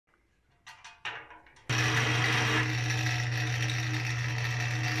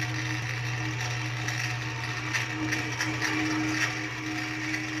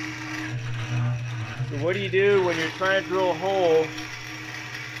what do you do when you're trying to drill a hole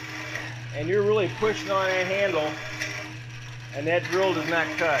and you're really pushing on that handle and that drill does not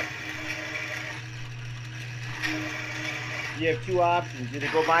cut? You have two options: either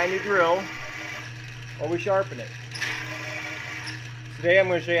go buy a new drill or we sharpen it. Today I'm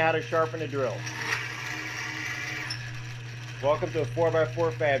going to show you how to sharpen a drill. Welcome to a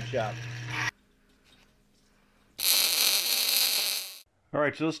 4x4 fab shop.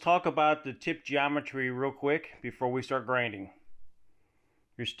 Alright, so let's talk about the tip geometry real quick before we start grinding.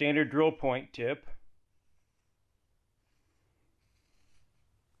 Your standard drill point tip.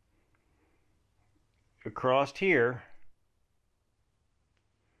 Across here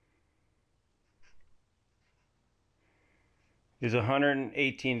is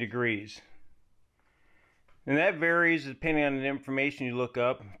 118 degrees. And that varies depending on the information you look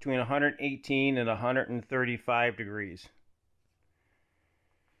up, between 118 and 135 degrees.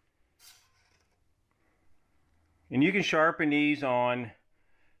 And you can sharpen these on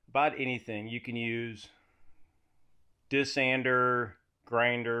about anything. You can use disc sander,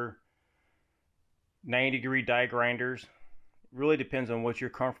 grinder, 90-degree die grinders. It really depends on what you're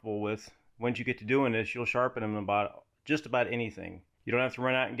comfortable with. Once you get to doing this, you'll sharpen them about just about anything. You don't have to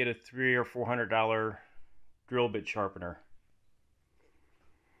run out and get a $300 or $400 drill bit sharpener.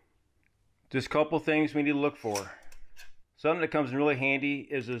 Just a couple things we need to look for. Something that comes in really handy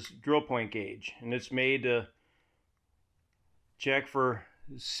is this drill point gauge, and it's made to check for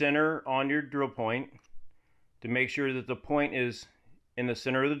center on your drill point to make sure that the point is in the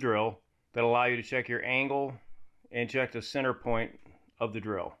center of the drill. That allow you to check your angle and check the center point of the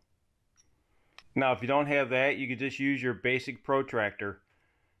drill. Now, if you don't have that, you could just use your basic protractor.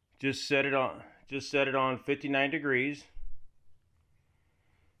 Just set it on 59 degrees,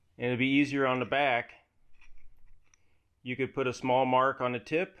 and it'll be easier on the back. You could put a small mark on the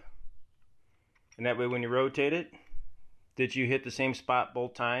tip, and that way when you rotate it, that you hit the same spot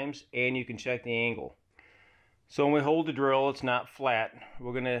both times, and you can check the angle. So when we hold the drill, it's not flat.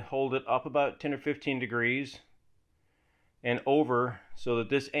 We're going to hold it up about 10 or 15 degrees and over so that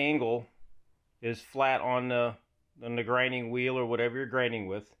this angle is flat on the grinding wheel or whatever you're grinding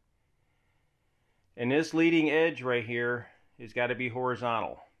with. And this leading edge right here has got to be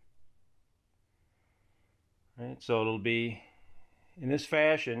horizontal. Right, so it'll be in this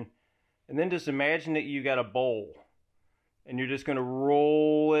fashion. And then just imagine that you got a bowl and you're just going to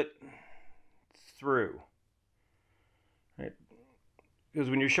roll it through. Right? Because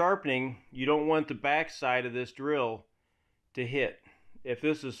when you're sharpening, you don't want the back side of this drill to hit. If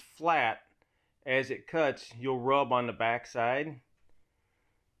this is flat, as it cuts, you'll rub on the back side.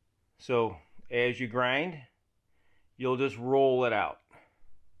 So as you grind, you'll just roll it out.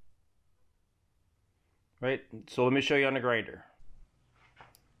 Right? So let me show you on the grinder.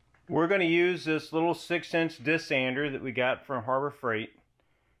 We're going to use this little 6-inch disc sander that we got from Harbor Freight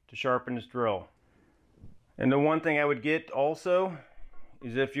to sharpen this drill. And the one thing I would get also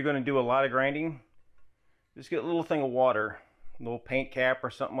is, if you're going to do a lot of grinding, just get a little thing of water, a little paint cap or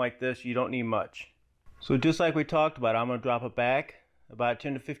something like this. You don't need much. So just like we talked about, I'm going to drop it back about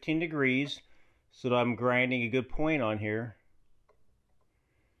 10 to 15 degrees so that I'm grinding a good point on here.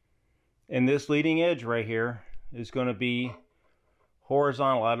 And this leading edge right here is going to be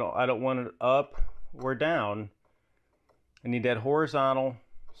horizontal. I don't want it up or down. I need that horizontal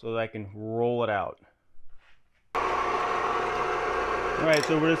so that I can roll it out. Alright,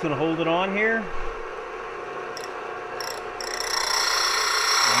 so we're just going to hold it on here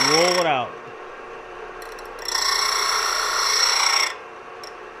and roll it out.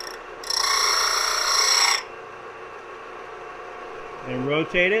 And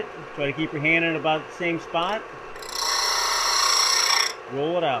rotate it. Try to keep your hand in about the same spot.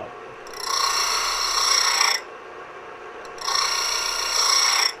 Roll it out.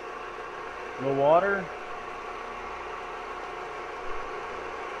 No water.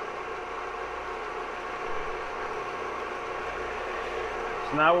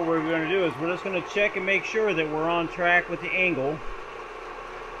 So now what we're going to do is we're just going to check and make sure that we're on track with the angle.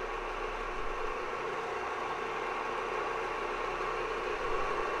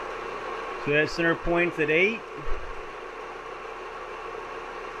 So that center point's at 8.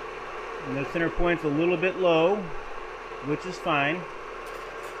 And the center point's a little bit low, which is fine.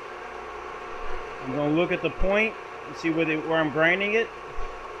 I'm going to look at the point and see where I'm grinding it.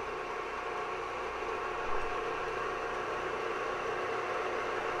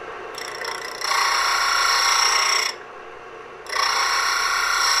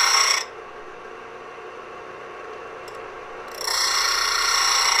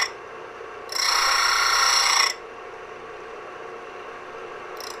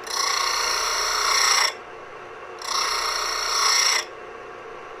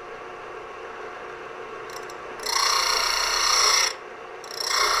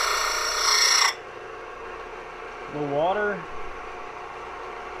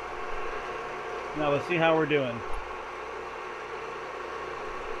 Now let's see how we're doing.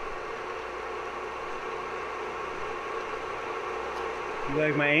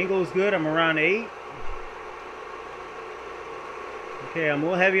 Like my angle is good. I'm around 8. Okay, I'm a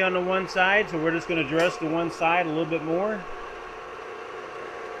little heavy on the one side, so we're just going to dress the one side a little bit more.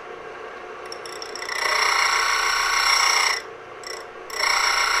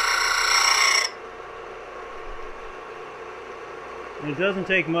 And it doesn't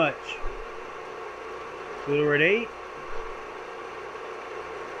take much. So we're at 8.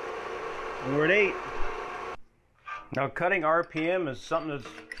 And we're at 8. Now cutting RPM is something that's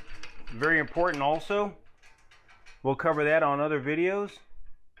very important also. We'll cover that on other videos.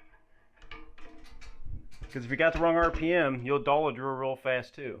 Because if you got the wrong RPM, you'll dull a drill real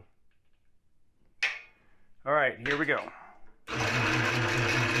fast too. Alright, here we go.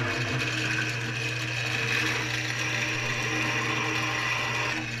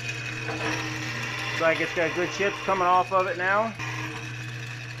 Looks like it's got good chips coming off of it now.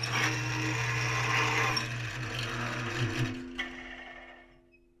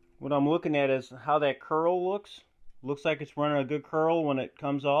 What I'm looking at is how that curl looks. Looks like it's running a good curl when it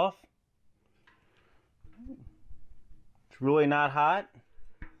comes off. It's really not hot.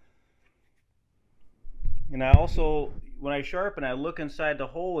 And I also, when I sharpen, I look inside the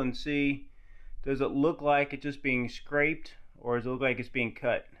hole and see, does it look like it's just being scraped or does it look like it's being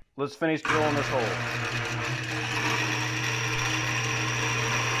cut? Let's finish drilling this hole.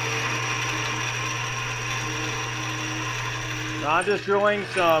 Now I'm just drilling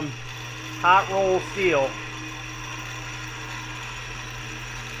some hot roll steel.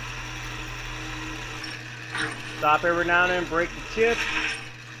 Stop every now and then, break the chip.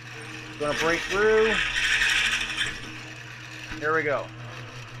 It's going to break through. There we go.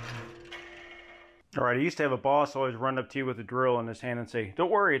 Alright, I used to have a boss always run up to you with a drill in his hand and say,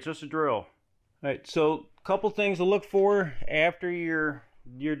 "Don't worry, it's just a drill." Alright, so a couple things to look for after you're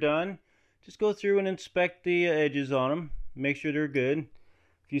done. Just go through and inspect the edges on them. Make sure they're good.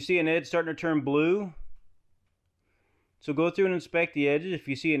 If you see an edge starting to turn blue, so go through and inspect the edges. If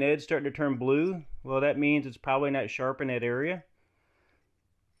you see an edge starting to turn blue, well, that means it's probably not sharp in that area.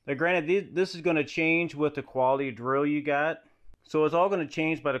 Now granted, this is going to change with the quality of drill you got. So it's all going to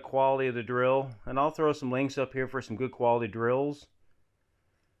change by the quality of the drill. And I'll throw some links up here for some good quality drills.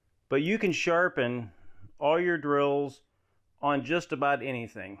 But you can sharpen all your drills on just about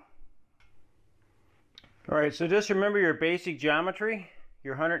anything. Alright, so just remember your basic geometry.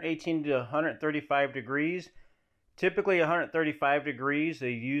 Your 118 to 135 degrees. Typically 135 degrees they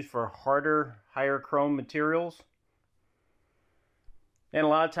use for harder, higher chrome materials. And a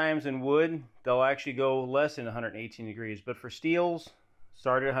lot of times in wood, they'll actually go less than 118 degrees. But for steels,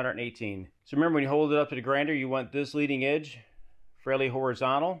 start at 118. So remember, when you hold it up to the grinder, you want this leading edge fairly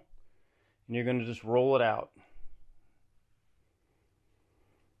horizontal. And you're going to just roll it out.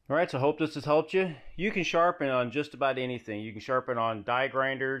 Alright, so I hope this has helped you. You can sharpen on just about anything. You can sharpen on die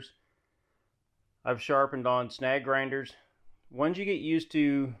grinders. I've sharpened on snag grinders. Once you get used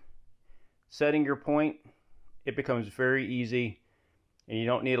to setting your point, it becomes very easy. And you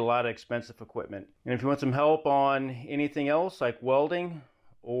don't need a lot of expensive equipment. And if you want some help on anything else like welding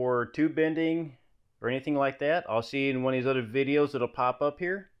or tube bending or anything like that, I'll see you in one of these other videos that'll pop up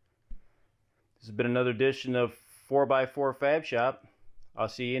here. This has been another edition of 4x4 Fab Shop. I'll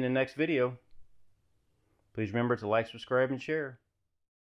see you in the next video. Please remember to like, subscribe, and share.